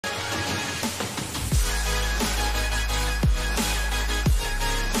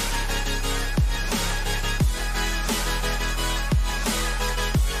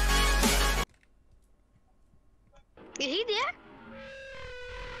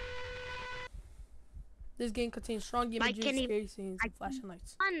This game contains strong images, scary scenes, and flashing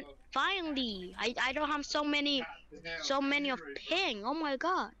lights. Finally, I don't have so many of ping. Oh my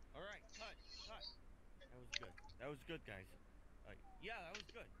god. All right, cut. That was good. That was good, guys. Yeah, that was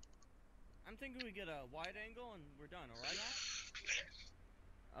good. I'm thinking we get a wide angle and we're done. All right,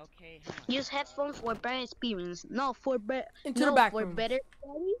 Al? Okay. Use headphones for better experience. No, for better. Into the back for rooms. better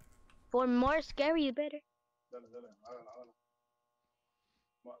scary. For more scary, better.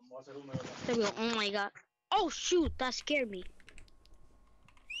 There we go. Oh my god. Oh shoot, that scared me.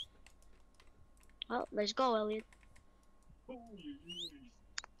 Well, let's go, Elliot.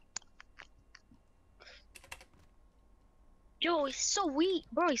 Yo, it's so weird,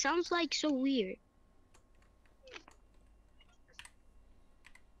 bro. It sounds like so weird.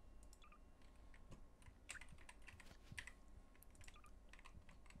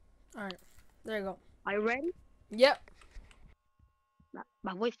 All right, there you go. Are you ready? Yep.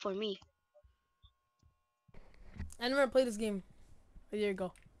 But wait for me. I never played this game a year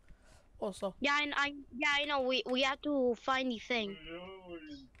ago. Also. Yeah, I know. We have to find the thing.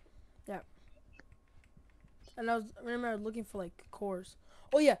 Yeah. And I remember I was looking for like cores.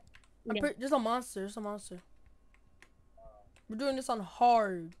 Oh yeah. There's a monster. There's a monster. We're doing this on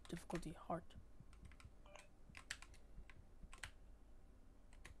hard difficulty. Hard.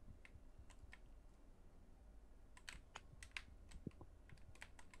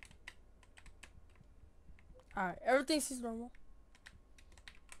 Alright, everything seems normal.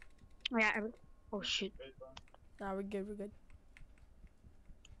 Yeah. Oh shoot. Nah, we're good. We're good.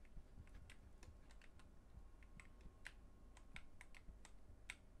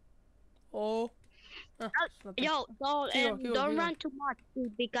 Oh. Yo, don't run too much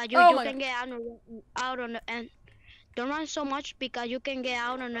because you can get out on the end. Don't run so much because you can get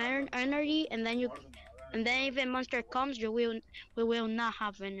out on energy, and then if a monster comes, we will not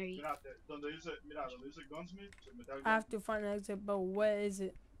have energy. I have to find an exit, but what is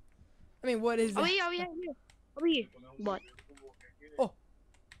it? I mean, what is it? Oh yeah, over here. What? Oh.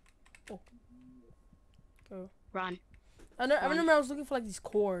 Go. Run. I remember I was looking for like these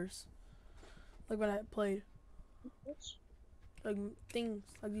cores. Like when I played. Like things,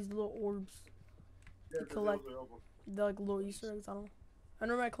 like these little orbs. You collect. They're like little Easter eggs, I don't know. I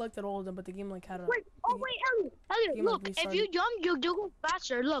remember I collected all of them, but the game like had a... Wait, Elliot, look, like, if you jump, you go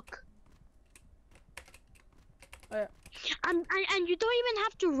faster, look. Oh, yeah. And you don't even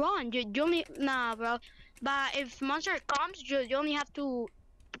have to run, you only... Nah, bro. But if monster comes, you only have to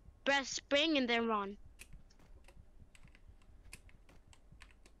press spring and then run.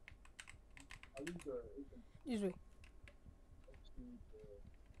 Usually.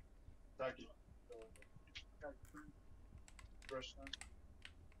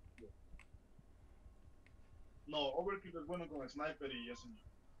 No, Overkill es bueno con sniper y eso.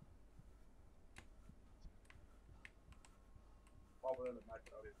 Vamos a poner el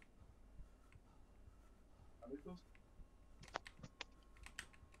sniper ahorita. ¿Listos?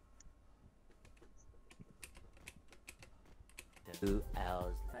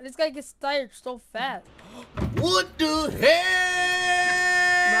 This guy gets tired so fast. What the hell?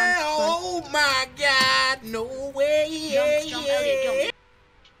 Oh my God! No way! Jump, Elliot, jump.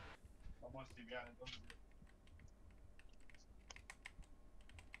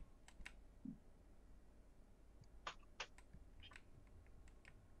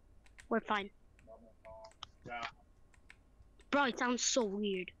 We're fine. Bro, it sounds so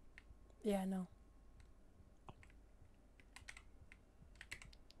weird. Yeah, I know.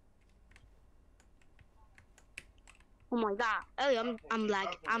 Oh my god. Oh, I'm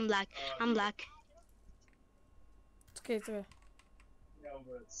black. It's okay, it's okay.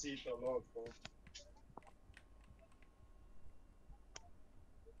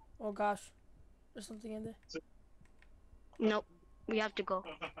 Oh gosh. There's something in there. Nope. We have to go.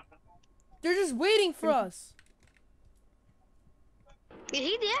 They're just waiting for us. Is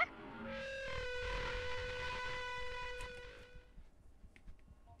he there?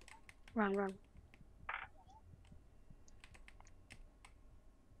 Run.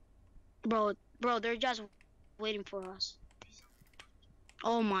 Bro, they're just waiting for us.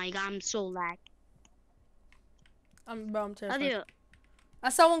 Oh my god, I'm so lag. I'm terrified. Elliot. I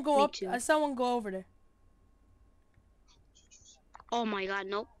saw one go up. Too. I saw one go over there. Oh my god,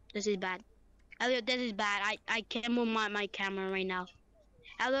 nope. This is bad. Elliot, this is bad. I can't move my camera right now.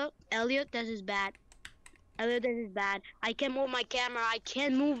 Elliot, this is bad. Elliot, this is bad. I can't move my camera. I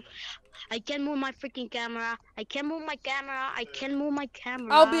can't move my freaking camera. I can't move my camera.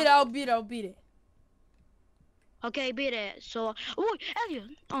 I'll beat it. Okay, beat it. So, oh, Elliot.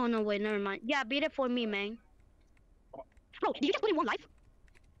 Oh no, wait, never mind. Yeah, beat it for me, man. Oh, did you just put in one life?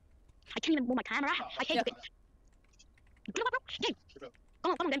 I can't even move my camera. I hate you. You know what, bro? Hey,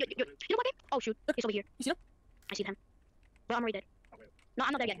 come on, then. You know what, babe? Oh shoot, he's over here. You see him? I see him. Bro, I'm already dead. No,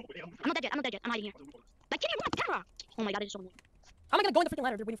 I'm not dead yet. I'm not dead yet. I'm not dead yet. I'm hiding here. I can't even move my camera. Oh my god, this is so annoying. How am I gonna go in the freaking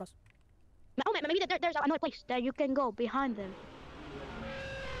ladder? They're waiting for us. Oh, maybe there's another place that you can go behind them.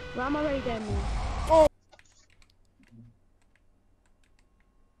 Well, I'm already dead, man. Oh.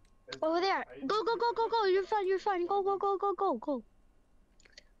 Over there. Go, go, go, go, go. You're fine, you're fine. Go, go, go, go, go, go.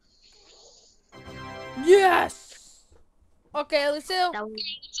 Yes! Okay, Lucille. That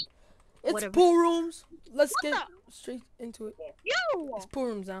was... It's whatever. pool rooms. Let's What get straight into it. Yo! It's pool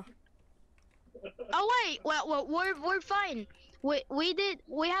rooms now. Oh wait, well, we're fine. We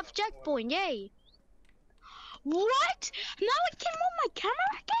have checkpoint, yay. What? Now I can move my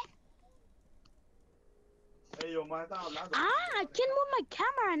camera again? I can move my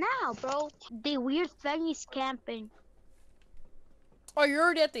camera now, bro. The weird thing is camping. Oh, you're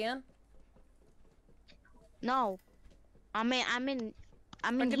already at the end. No. I'm in Like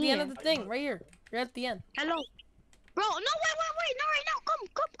here. at the end of the thing, right here. You're at the end. Hello. Bro, no, wait, not right now.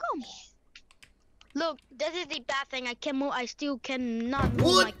 Come. Look, this is the bad thing. I can move. I still cannot move my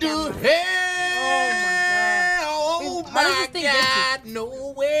What the camera. hell? Oh my Oh God. my God,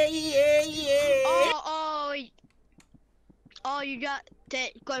 no way. Oh, you got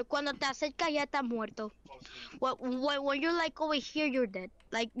cuando te acercas ya estás muerto. When you're like over here, you're dead.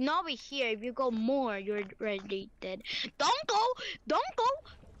 Like not over here. If you go more, you're already dead. Don't go. No go.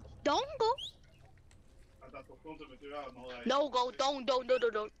 Don't.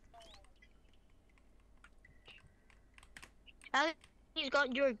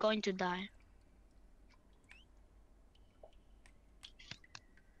 You're going to die.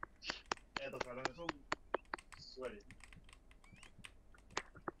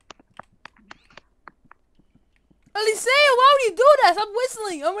 Eliseo, why would you do that? Stop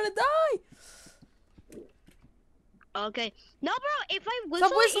whistling. I'm gonna die. Okay. No, bro. If I whistle,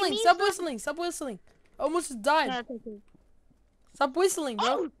 Stop whistling. I almost just died. Stop whistling,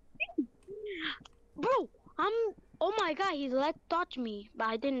 bro. Bro, oh my god, his leg touched me, but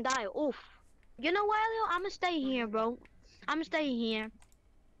I didn't die. Oof. You know what, Leo? I'm gonna stay here, bro. I'm staying here.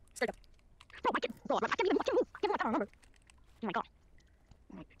 Straight up. Bro, I can't move. I can't remember. Oh my god.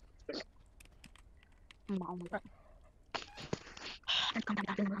 Oh my god. Calm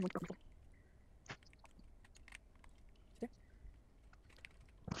down. Bro,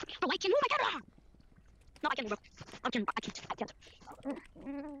 I can't move my camera. No, I can't move, bro. I can't.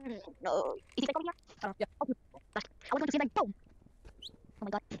 No. Is he safe over here? Yeah. Oh, I was going to say like boom. Oh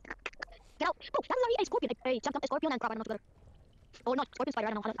my god. Get out. Bro, that's already a scorpion. Hey, jump a scorpion and crab. I don't know together. Oh no, scorpion spider.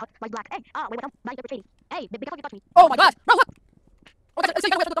 I don't know how. Like black. Hey, wait, my retreating. Hey, be careful if you touch me. Oh my gosh, bro, look. Okay, so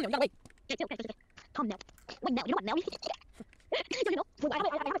you gotta wait. You gotta wait. Okay. Come now. Wait now. You know what now? You know, I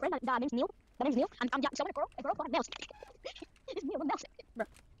have a friend that name's Neil. I'm showing a girl called Mouse. It's Neil with Mouse. Bro.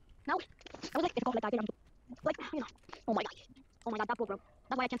 Now, I was like, it's called like that. Like, you know. Oh my god, that bro.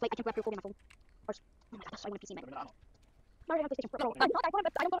 That's why I can't play Apeirophobia on my phone. Oh my god, that's why I want a PC, man. I have PlayStation. Bro, I don't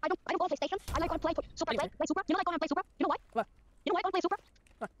go on PlayStation. I like going to play Super. Play Super. You know, I go and play Super. You know why? What? You know why I go and play Super?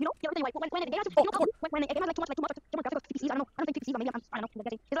 What? You know, anyway, when a game has like too much graphics PCs, I don't think PCs, or maybe I don't know.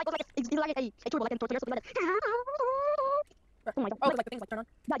 It's like a turbo, like a torpedo, something like that. Oh my god. Oh, like the things like turn on.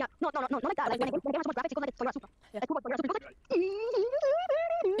 Yeah. No, like that. Like when a game has too much graphics, it goes like Toyota Supra. Yeah. Like Toyota Supra.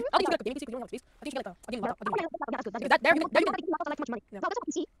 I'll teach you like the gaming PC if you don't want space. I'll teach you like the gaming laptop. That's good. That there you Like too much money. Yeah. No, that's not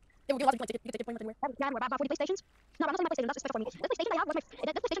PC. Yeah, we'll get lots of you can take it pretty much anywhere. Yeah, we're about 40 PlayStations. No, I'm not saying my PlayStation. That's special for me. The PlayStation I have was the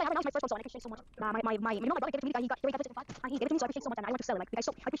PlayStation I have right now is my first console, and I appreciate so much. You know, my brother gave it to me. He got PlayStation 5, and he gave it to me, so I appreciate so much, and I want to sell it. Like, I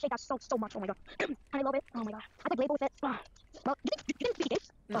appreciate that so much. Oh my god, and I love it. Oh my god, I played Label with it. Well, you didn't beat games.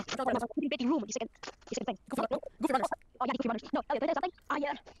 No, You didn't beat the room. You second thing. Goofy runners. Oh yeah, Goofy runners. No, Elliot, there's something. I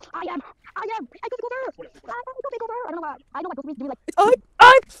am. I could go over. I don't know why. I know what Goofy do like. I'm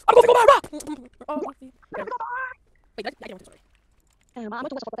going to go back. Oh, wait, I can't sorry. I'm going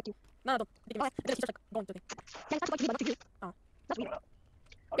to protect you. No, don't. It's just like going to the thing. Yeah, that's what you do. Oh. That's weird.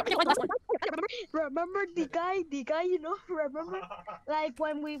 Yeah, last one. Remember the guy, you know, remember? Like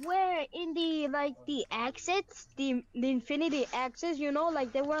when we were in the exits, the infinity exits, you know,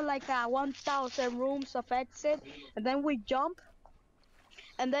 like there were like 1,000 rooms of exit, and then we jump,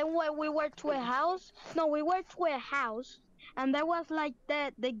 and then when we were to a house, and there was like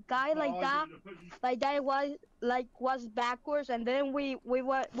the guy like that was backwards, and then we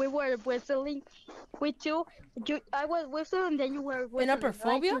were whistling. I was whistling, and then you were whistling. In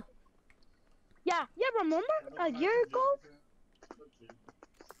Apeirophobia? Right? Yeah, remember? A year ago?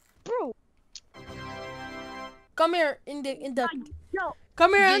 Bro. Come here No.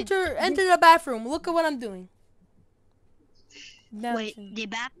 Come here, enter the bathroom. Look at what I'm doing. Wait, the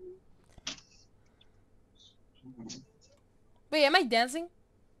bath? Wait, am I dancing?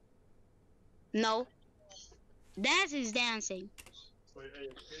 No. That is dancing.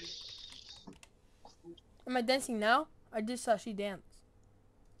 Am I dancing now? I just saw she dance.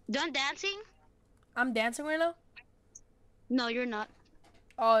 Done dancing? I'm dancing right now? No, you're not.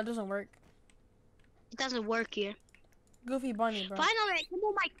 Oh, it doesn't work. It doesn't work here. Goofy bunny, bro. Finally, I can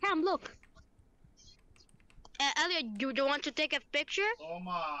move my cam. Look. Elliot, do you want to take a picture?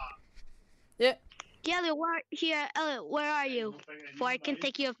 Yeah. Yeah, Elliot, Elliot, where are you? For I can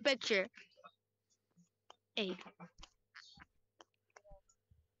take you a picture. Hey.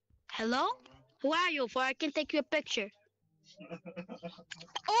 Hello? Where are you? For I can take you a picture.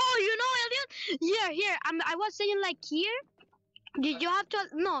 Oh, you know, Elliot? Here. I was saying like here. Did you have to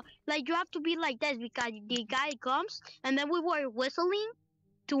like you have to be like this because the guy comes and then we were whistling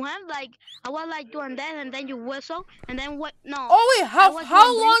to him like I was like doing that and then you whistle and then what? No. Oh wait, how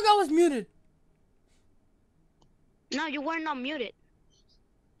long I was muted? No, you were not muted.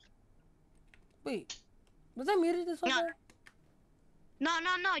 Wait, was I muted this whole time? No.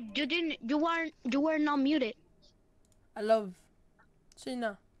 You didn't. You were not muted. I love. See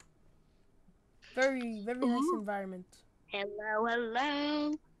now. Very nice environment.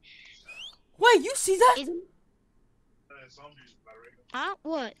 Hello. Wait, you see that? Huh?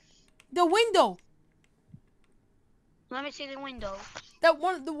 What? The window. Let me see the window. That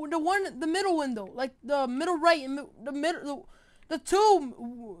one, the middle window, like the middle right and the two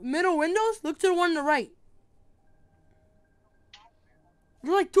middle windows. Look to the one on the right.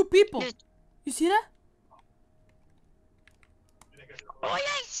 They're like two people. You see that? Oh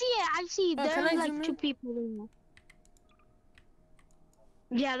yeah, I see it. There are like two people in there.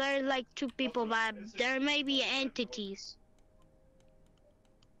 Yeah, there are like two people, but there may be entities.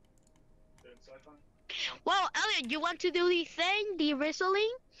 Well, Elliot, you want to do the thing, the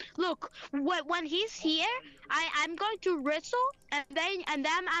whistling? Look, when he's here, I'm going to whistle, and then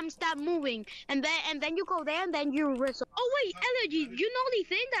I'm start moving, and then you go there, and then you whistle. Oh wait, Elliot, you know the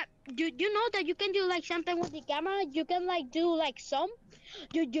thing that you know that you can do like something with the camera. You can like do like some.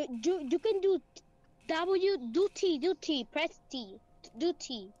 You can do do T, press T, do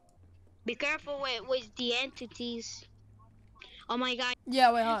T. Be careful with the entities. Oh my god.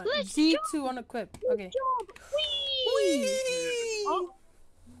 Yeah, wait, hold on. Z to unequip. Okay. Whee! Oh.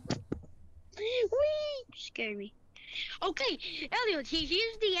 Whee! Scared me. Okay, Elliot,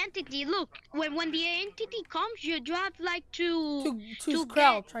 here's the entity. Look, when the entity comes, you have like to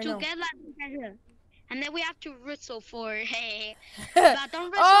crouch, get like, and then we have to whistle for hey. But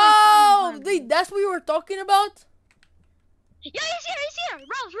don't whistle. Oh, that's what we were talking about. Yeah, he's here.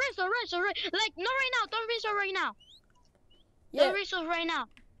 Whistle. Like not right now. Don't whistle right now. Yeah. Don't whistle right now.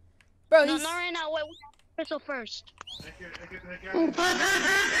 Bro, no, not right now. Wait, whistle first. Okay,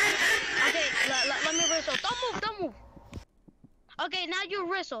 let me whistle. Don't move. Okay, now you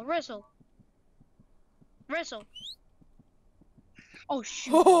whistle. Oh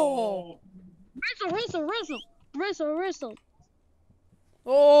shoot. Oh. Whistle.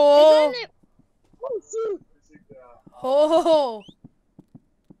 Oh. Oh shoot. Oh.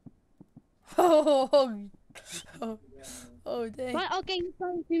 Oh dang. But okay, you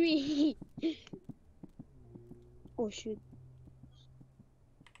come to me. Oh shoot.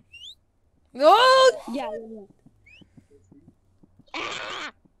 No. Yeah.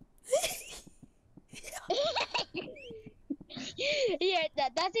 Ah! Yeah,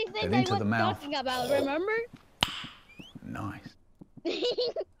 that's the thing that I was talking about, remember? Nice.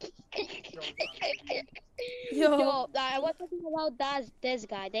 Yo, I was talking about this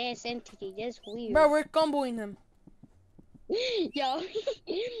guy, this entity, this weird. Bro, we're comboing him. Yo,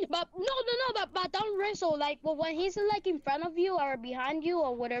 but no, but don't wrestle. Like, but when he's like in front of you or behind you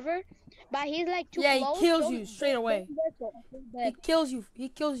or whatever, but he's like too close. Yeah, he kills you straight away. He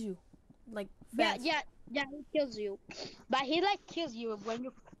kills you. Like fast. Yeah, he kills you. But he like kills you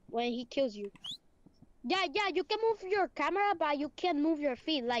when he kills you. Yeah, you can move your camera, but you can't move your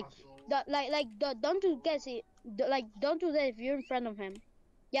feet. Like, don't do guess it. Like, don't do that if you're in front of him.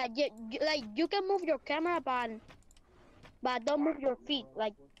 Yeah, like you can move your camera, but don't move your feet.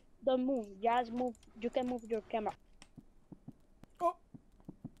 Like, don't move. Just move. You can move your camera.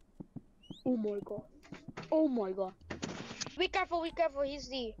 Oh my god. Be careful. He's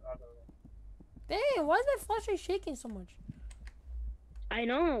the. Dang, why is that flashlight shaking so much? I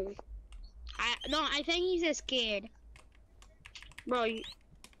know. I think he's scared. Bro.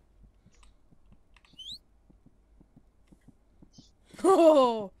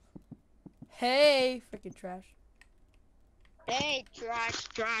 Oh. Hey, freaking trash. Hey, trash.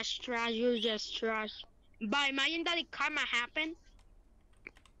 You're just trash. But imagine that it karma happened.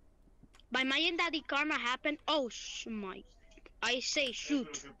 By my end that the karma happened. Oh my! I say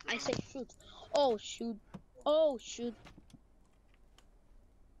shoot. I say shoot. Oh shoot. Oh shoot.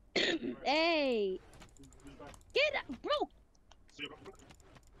 Hey, get up, bro. Are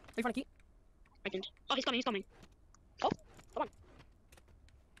you find a key? I didn't. Oh, he's coming. He's coming. Oh, come on.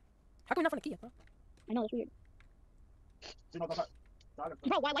 How can we not find a key yet, bro? I know that's weird. Sí, no, pasa. Dale, pues.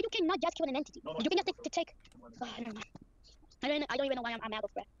 Bro, why you cannot just kill an entity? No, no. You can just to take. Oh, never mind. I don't even know why I'm out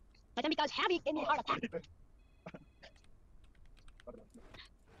of breath. I think because Harry gave me a heart attack.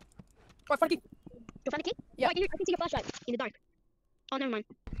 Oh, I found a key. You find the key? Yeah. Oh, I can see your flashlight in the dark. Oh, never mind.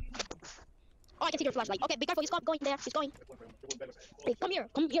 Oh, I can see your flashlight. Okay, be careful. He's going there. He's going. Hey, come here.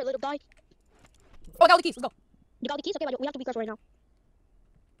 Come here, little guy. Oh, I got all the keys. Let's go. You got the keys? Okay, but we have to be careful right now.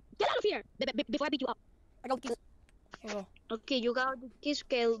 Get out of here before I beat you up. I got the keys. Let's go. Okay, you got the keys.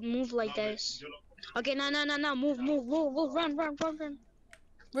 Okay, move like this. Okay, no. Move. Run.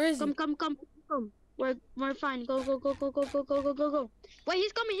 Where is he? Come. We're fine. Go. Wait,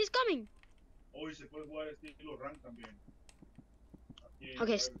 he's coming. Hoy se puede jugar estilo rank también. Aquí,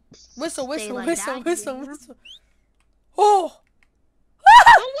 Okay. Whistle. Stay like that, Whistle. Oh!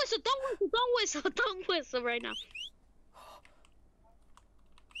 Don't whistle right now.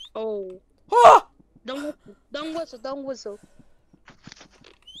 Oh. Oh! Don't whistle.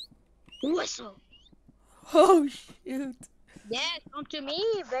 Whistle. Oh, shoot. Yes, come to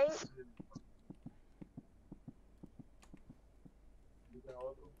me, babe.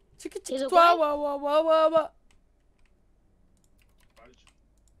 Chicken, Is it wow.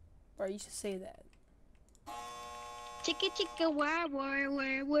 Bro, you should say that. Chicka, where?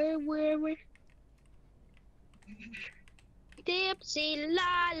 Dipsy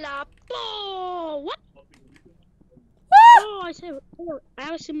la bo. What? Oh, I said, I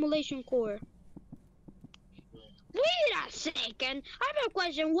have a simulation core. Wait a second. I have a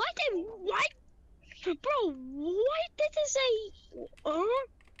question. Why, bro? Why did it say?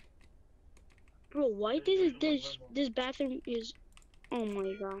 Bro, why did this bathroom is? Oh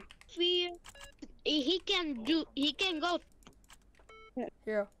my god. Fear. He can go.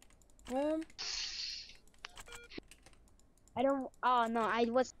 Here. I don't. Oh no, I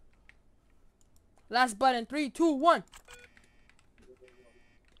was. Last button. 3, 2, 1.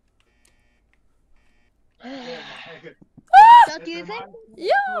 Don't you think?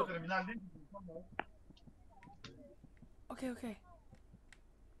 Yo. Okay.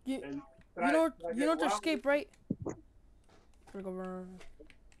 You know to escape, right? We're gonna go run.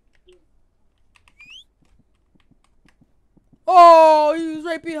 Oh, he was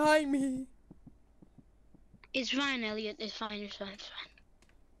right behind me. It's fine, Elliot. It's fine.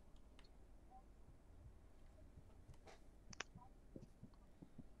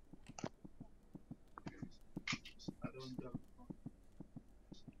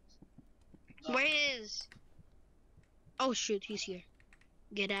 Where is? Oh shoot, he's here.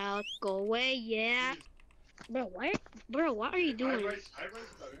 Get out. Go away. Yeah. Bro, what? Bro, what are you doing?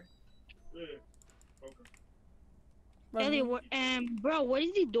 Elliot, what? Bro, what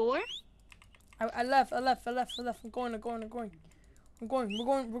is the door? I left. I'm going. We're going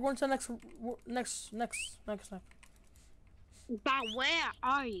to the next. But where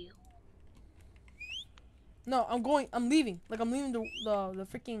are you? No, I'm leaving. Like I'm leaving the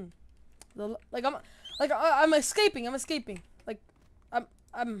freaking I'm escaping. Like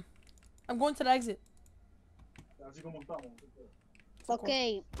I'm going to the exit.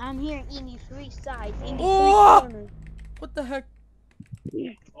 Okay, I'm here in the three sides. In the Oh! three corners. What the heck?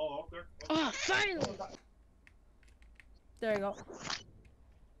 Oh, okay. Oh, finally! There you go.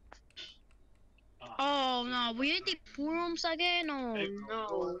 Oh no, we're in the pool rooms again? Oh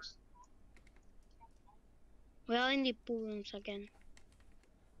no. We're in the pool rooms again.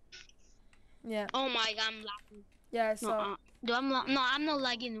 Yeah. Oh my god, I'm lagging. Yeah. So. I'm not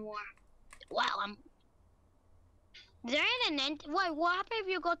lagging anymore. Wow, I'm. Is there an end? What happens if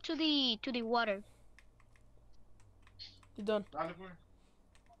you go to the water? You're done.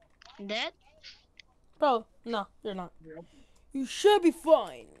 Dead? Bro, no, you're not. You should be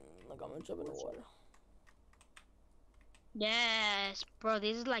fine. Like I'm gonna jump in the water. Yes, bro.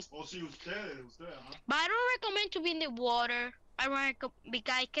 This is like. Oh, sí, usted, huh? But I don't recommend to be in the water.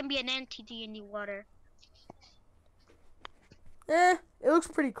 Because it can be an entity in the water. It looks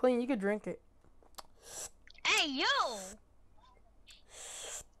pretty clean. You could drink it. Hey, yo!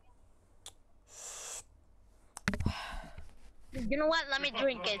 You know what? Let me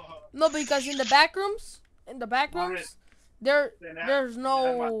drink it. No, because in the backrooms, there's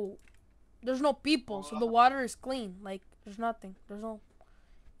no people, so the water is clean. Like there's nothing.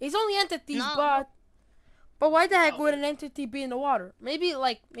 It's only entities, No. But why the heck would an entity be in the water? Maybe for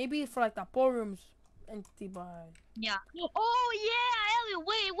like the Backrooms entity, but Yeah. Oh yeah, Elliot.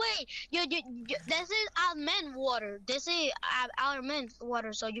 Wait. You this is our man water. This is our man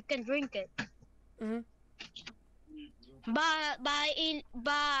water, so you can drink it. Mhm. But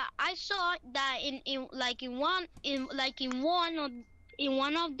I saw that in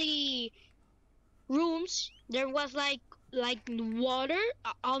one of the rooms there was like water,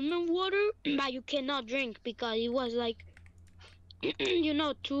 almond water, but you cannot drink because it was like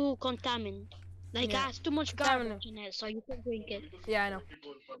too contaminated. Like Yeah. has too much Contaminant. garbage in it, so you can drink it. Yeah, I know.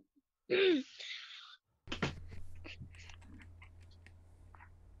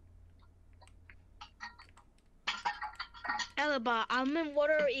 Ella, but almond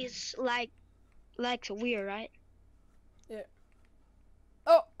water is like weird, right? Yeah.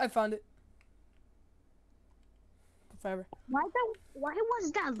 Oh, I found it. Forever. Why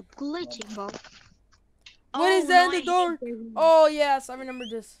was that glitching, bro? What is Oh, that no, in I the door? hate this. Oh yes, I remember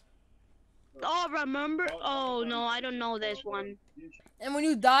this. Oh, remember? Oh no, I don't know this one. And when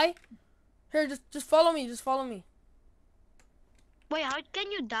you die, here, just follow me. Just follow me. Wait, how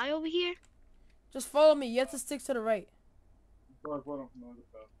can you die over here? Just follow me. You have to stick to the right.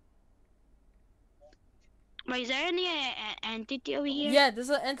 Wait, is there any entity over here? Yeah, there's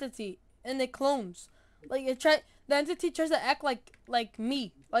an entity, and it clones. Like the entity tries to act like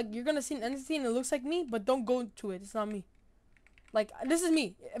me. Like you're gonna see an entity and it looks like me, but don't go to it. It's not me. Like this is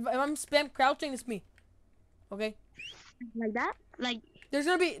me. If I'm spam crouching, it's me. Okay. Like that? Like There's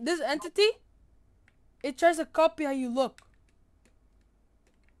gonna be this entity. It tries to copy how you look,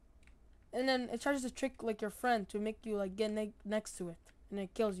 and then it tries to trick like your friend to make you like get next to it, and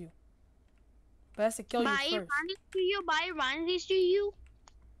it kills you. But it has to kill you by it first. runs to you, by it runs to you.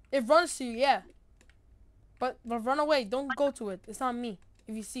 It runs to you, yeah. But run away. Don't go to it. It's not me.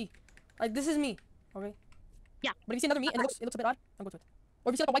 If you see, like this is me, okay? Yeah. But if you see another me and it looks a bit odd, don't go to it.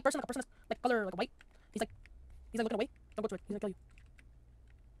 Or if you see like a white person, like a person that's like color like white, he's like looking away. Don't go to it. He's gonna kill you.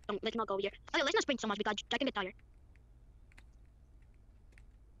 Let's not go over here. Okay, let's not sprint so much because I can get tired.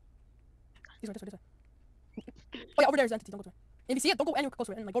 This way. Oh yeah, over there is the entity. Don't go to it. And if you see it, don't go anywhere close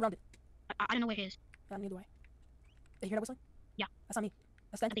to it and like go around it. I don't know where it is. Neither do I. You hear that whistling? Yeah. That's not me.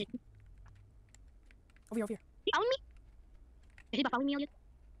 That's the entity. Over here. He found me? Is he following me, Elliot?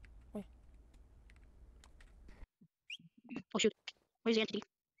 Wait. Oh shoot. Where's the entity?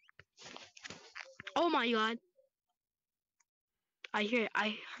 Oh my god.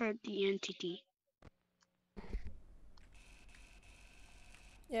 I heard the entity.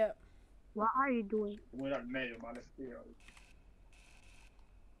 Yeah. What are you doing?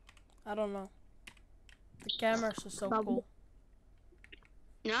 I don't know. The cameras are so cool.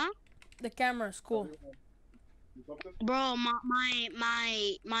 Yeah? The camera's cool. Bro,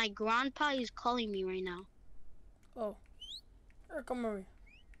 my grandpa is calling me right now. Oh. Here, come over here.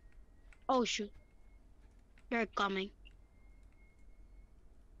 Oh shoot. They're coming.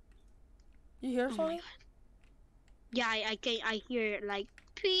 You hear Oh my something? god. Yeah, I hear like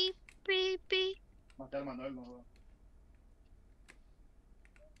beep beep beep.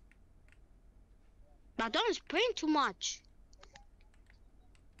 But don't sprint too much.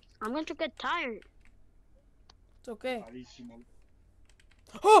 I'm going to get tired. It's okay.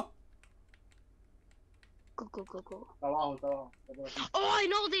 Oh! Go. Oh, I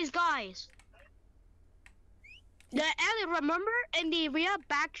know these guys. The Ellie, remember in the real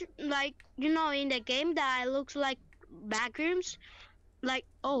back, like in the game that looks like Backrooms, like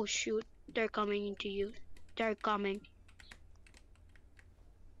oh shoot, they're coming into you. They're coming.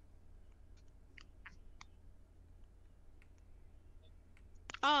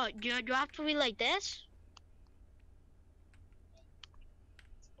 Oh, you have to be like this?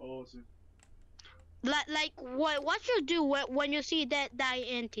 Oh, sí. Like what you do when you see that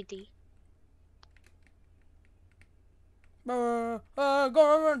entity? Go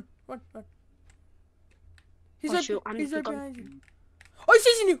run. He's Oh, right, shoot, he's right I'm- behind you. Oh, he's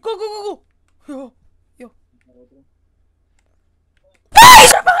chasing you. Go. Yo. Ah,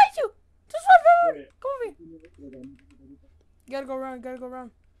 he's right behind you. Just run. Come over here. You gotta go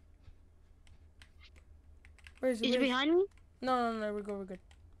around. Where is he? Is he behind me? No, we're good.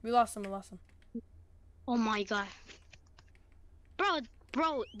 We lost him. Oh my god. Bro,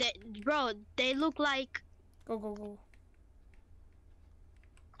 they look like. Go.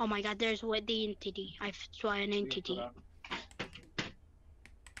 Oh my god, there's what the entity. I saw an entity.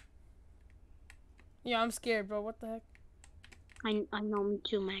 Yeah, I'm scared, bro. What the heck? I know, me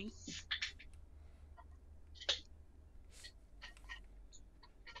too, man.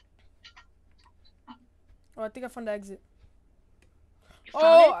 Oh, I think I found the exit. You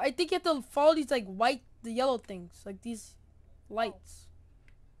found it? I think you have to follow these like white the yellow things, like these lights.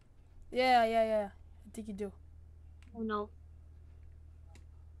 Yeah. I think you do. Oh no.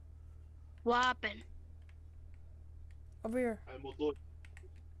 What happened? Over here.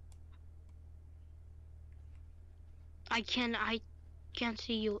 I can't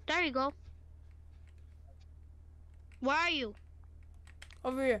see you. There you go. Where are you?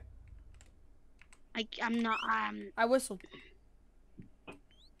 Over here. I'm not. I whistled.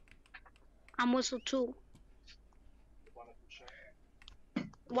 I'm whistle too.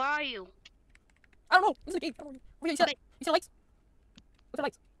 Where are you? I don't know. This is a game. I don't know. Wait, you see Okay. that? You see the lights? What's the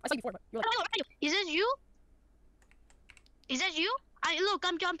lights? I saw you before, but you're like, Is this you? Is that you? Look,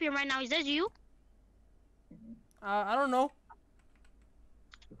 I'm jumping right now. Is that you? I don't know.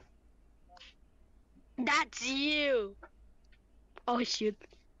 That's you. Oh shoot.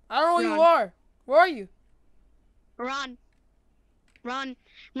 I don't know who Run. you are. Where are you? Run. Run.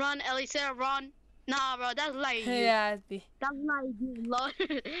 Run, Elisa, run. Nah, bro, that's like you. Yeah, it's me. That's like you, Lord.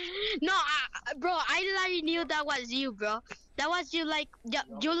 No, bro, I like knew that was you, bro. That was you, like,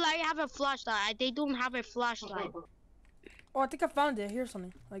 you like have a flashlight. They don't have a flashlight. Oh, I think I found it. I hear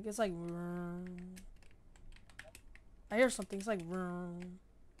something. Like, it's like... I hear something. It's like...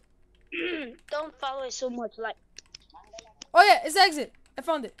 Don't follow it so much, like. Oh, yeah. It's the exit. I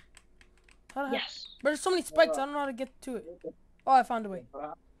found it. How the heck? Yes. But there's so many spikes. I don't know how to get to it. Oh, I found a way.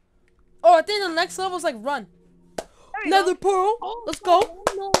 Oh, I think the next level is like run. Nether pearl. Oh, Let's go.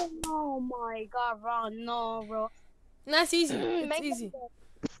 No, no, my God, run, no, bro. That's easy. It's easy.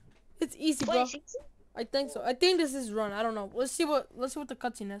 It's easy, bro. I think so. I think this is run. I don't know. Let's see what the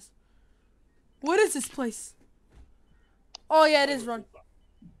cutscene is. What is this place? Oh yeah, it is run.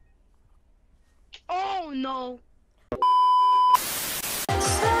 Oh no.